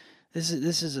 This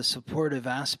is a supportive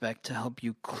aspect to help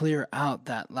you clear out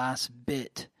that last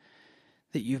bit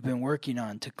that you've been working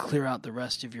on to clear out the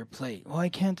rest of your plate. Well, I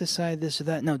can't decide this or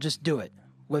that. No, just do it.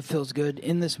 What feels good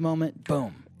in this moment,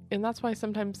 boom. And that's why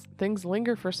sometimes things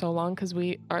linger for so long, because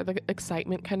the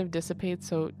excitement kind of dissipates.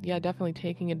 So yeah, definitely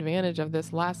taking advantage of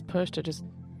this last push to just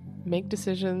make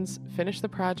decisions, finish the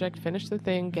project, finish the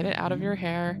thing, get it out of your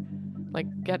hair,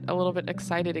 like get a little bit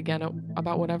excited again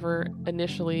about whatever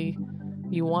initially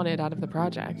you wanted out of the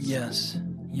project. Yes.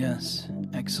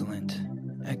 Excellent,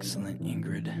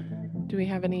 Ingrid. Do we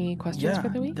have any questions for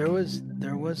the week? There was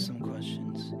some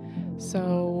questions.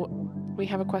 So we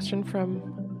have a question from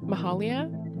Mahalia.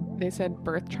 They said,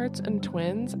 birth charts and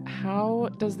twins, how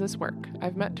does this work?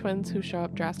 I've met twins who show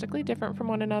up drastically different from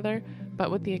one another,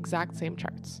 but with the exact same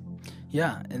charts.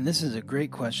 Yeah, and this is a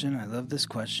great question. I love this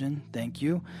question. Thank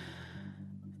you.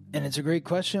 And it's a great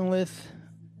question with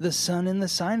the sun in the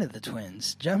sign of the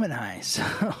twins, Gemini.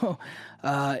 So,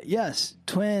 yes,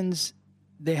 twins,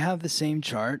 they have the same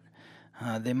chart.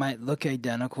 They might look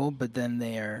identical, but then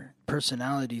their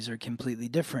personalities are completely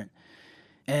different.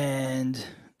 And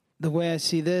the way I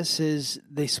see this is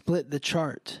they split the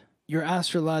chart. Your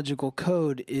astrological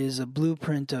code is a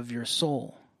blueprint of your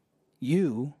soul.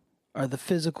 You are the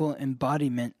physical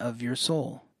embodiment of your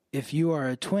soul. If you are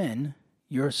a twin,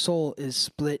 your soul is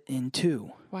split in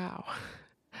two. Wow.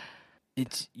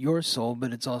 It's your soul,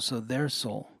 but it's also their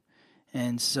soul.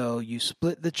 And so you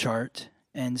split the chart.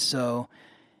 And so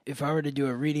if I were to do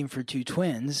a reading for two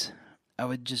twins, I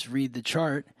would just read the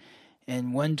chart,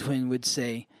 and one twin would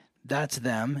say, that's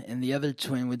them, and the other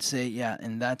twin would say, yeah,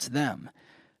 and that's them.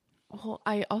 Well,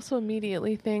 I also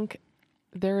immediately think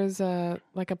there is a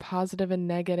positive and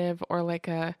negative, or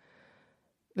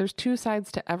there's two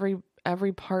sides to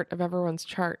every part of everyone's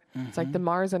chart. Mm-hmm. It's like the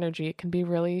Mars energy. It can be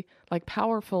really like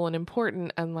powerful and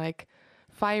important and like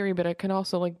fiery, but it can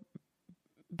also like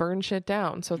burn shit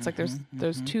down. So it's like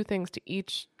there's two things to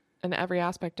each and every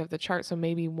aspect of the chart. So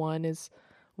maybe one is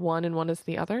one and one is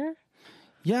the other.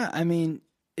 Yeah, I mean,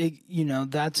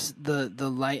 that's the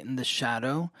light and the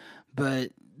shadow.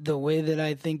 But the way that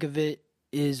I think of it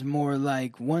is more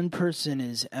like one person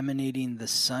is emanating the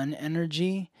sun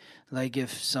energy. Like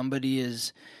if somebody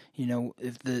is,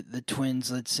 if the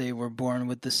twins, let's say, were born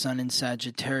with the sun in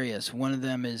Sagittarius, one of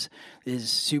them is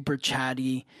super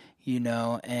chatty,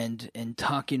 and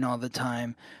talking all the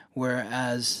time.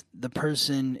 Whereas the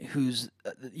person who's,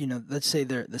 let's say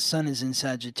the sun is in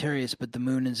Sagittarius, but the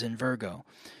moon is in Virgo.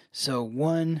 So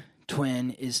one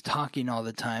twin is talking all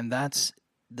the time. That's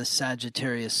the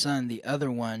Sagittarius sun. The other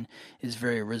one is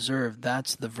very reserved.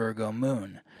 That's the Virgo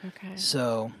moon. Okay.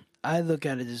 So I look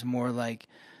at it as more like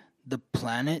the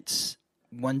planets.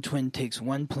 One twin takes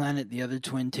one planet, the other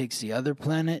twin takes the other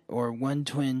planet, or one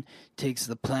twin takes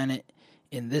the planet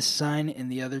in this sign and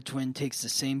the other twin takes the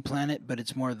same planet, but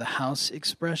it's more the house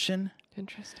expression.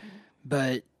 Interesting.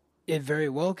 But it very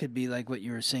well could be like what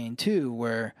you were saying too,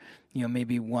 where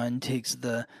maybe one takes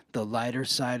the lighter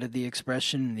side of the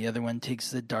expression and the other one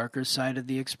takes the darker side of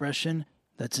the expression.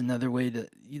 That's another way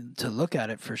to look at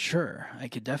it for sure. I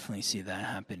could definitely see that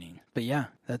happening. But yeah,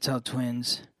 that's how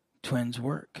twins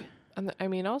work. And I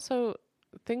mean, also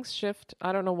things shift.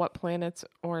 I don't know what planets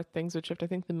or things would shift. I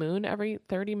think the moon every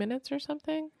 30 minutes or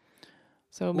something.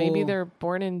 So maybe they're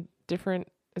born in different.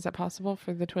 Is that possible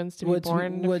for the twins to be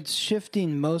born? What's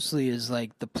shifting mostly is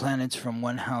like the planets from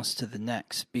one house to the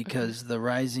next, because the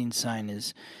rising sign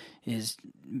is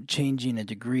changing a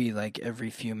degree like every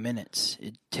few minutes.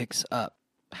 It ticks up.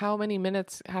 How many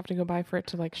minutes have to go by for it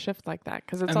to like shift like that?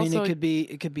 Because it's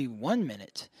it could be 1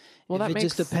 minute. Well,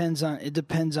 just depends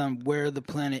on where the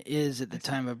planet is at the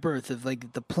time of birth. If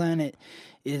like the planet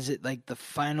is at like the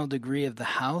final degree of the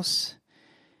house,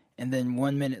 and then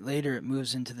 1 minute later it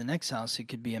moves into the next house, it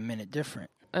could be a minute different.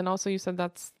 And also you said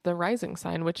that's the rising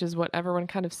sign, which is what everyone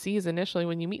kind of sees initially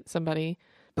when you meet somebody.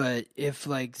 But if,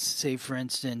 like, say, for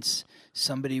instance,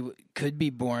 somebody could be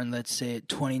born, let's say, at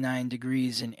 29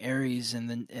 degrees in Aries, and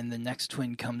the next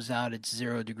twin comes out at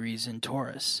 0 degrees in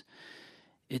Taurus.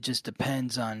 It just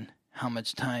depends on how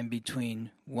much time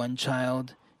between one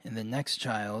child and the next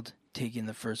child taking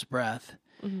the first breath,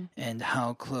 and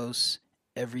how close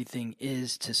everything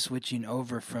is to switching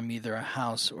over from either a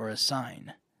house or a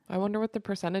sign. I wonder what the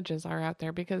percentages are out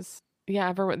there, because...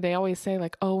 yeah, they always say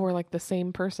like, oh, we're like the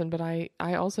same person, but I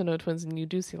also know twins, and you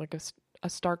do see like a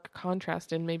stark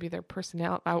contrast in maybe their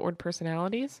outward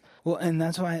personalities. Well, and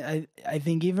that's why I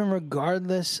think even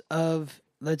regardless of,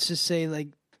 let's just say like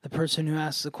the person who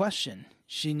asked the question,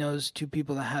 she knows two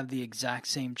people that have the exact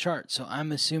same chart. So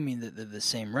I'm assuming that they're the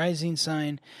same rising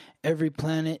sign. Every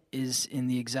planet is in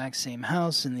the exact same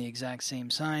house, in the exact same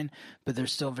sign, but they're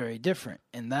still very different.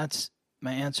 And that's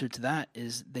my answer to that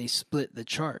is they split the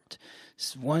chart.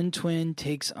 One twin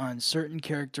takes on certain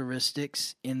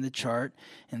characteristics in the chart,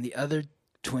 and the other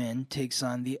twin takes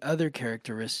on the other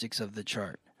characteristics of the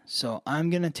chart. So I'm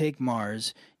going to take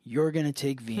Mars, you're going to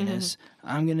take Venus,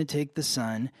 I'm going to take the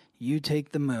sun, you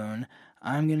take the moon,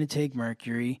 I'm going to take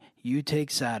Mercury, you take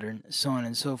Saturn, so on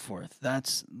and so forth.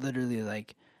 That's literally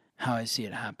like how I see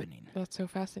it happening. That's so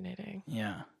fascinating.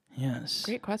 Yeah. Yes.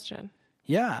 Great question.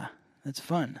 Yeah. That's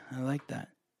fun. I like that.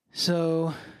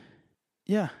 So,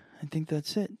 yeah, I think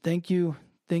that's it. Thank you.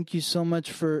 Thank you so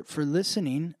much for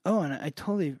listening. Oh, and I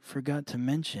totally forgot to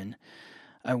mention,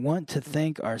 I want to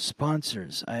thank our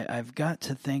sponsors. I've got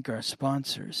to thank our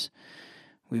sponsors.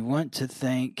 We want to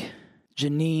thank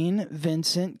Janine,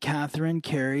 Vincent, Catherine,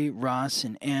 Carrie, Ross,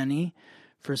 and Annie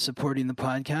for supporting the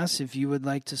podcast. If you would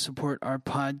like to support our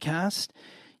podcast,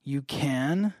 you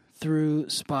can through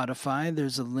Spotify.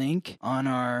 There's a link on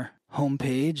our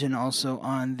homepage and also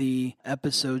on the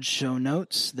episode show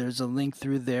notes. There's a link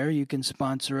through there. You can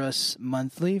sponsor us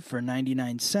monthly for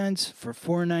 99 cents, for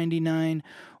 $4.99,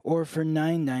 or for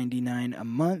 $9.99 a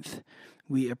month.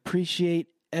 We appreciate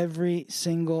every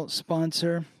single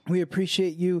sponsor. We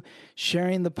appreciate you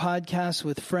sharing the podcast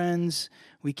with friends.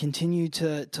 We continue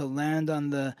to land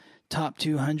on the top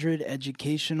 200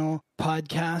 educational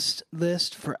podcast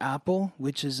list for Apple,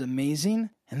 which is amazing.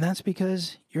 And that's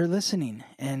because you're listening,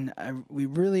 and we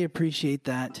really appreciate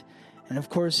that. And of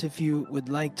course, if you would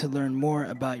like to learn more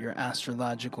about your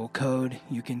astrological code,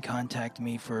 you can contact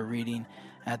me for a reading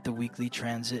at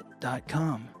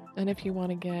theweeklytransit.com. And if you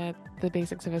want to get the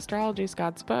basics of astrology,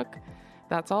 Scott's book,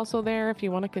 that's also there if you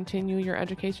want to continue your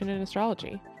education in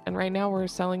astrology. And right now we're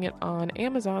selling it on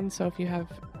Amazon, so if you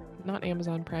have not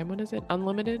Amazon Prime, what is it?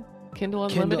 Unlimited? Kindle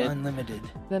Unlimited? Kindle Unlimited.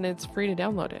 Then it's free to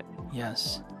download it.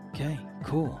 Yes. Okay,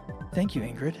 cool. Thank you,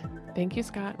 Ingrid. Thank you,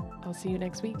 Scott. I'll see you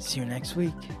next week. See you next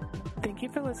week. Thank you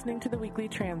for listening to The Weekly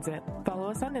Transit. Follow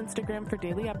us on Instagram for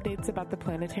daily updates about the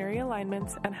planetary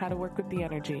alignments and how to work with the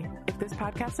energy. If this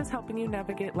podcast is helping you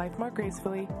navigate life more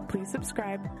gracefully, please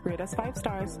subscribe, rate us 5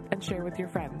 stars, and share with your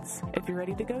friends. If you're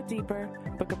ready to go deeper,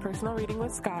 book a personal reading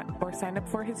with Scott or sign up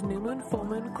for his new moon, full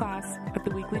moon class at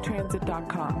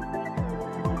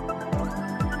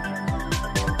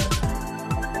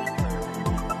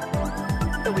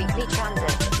theweeklytransit.com. The Weekly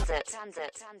Transit.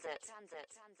 transit.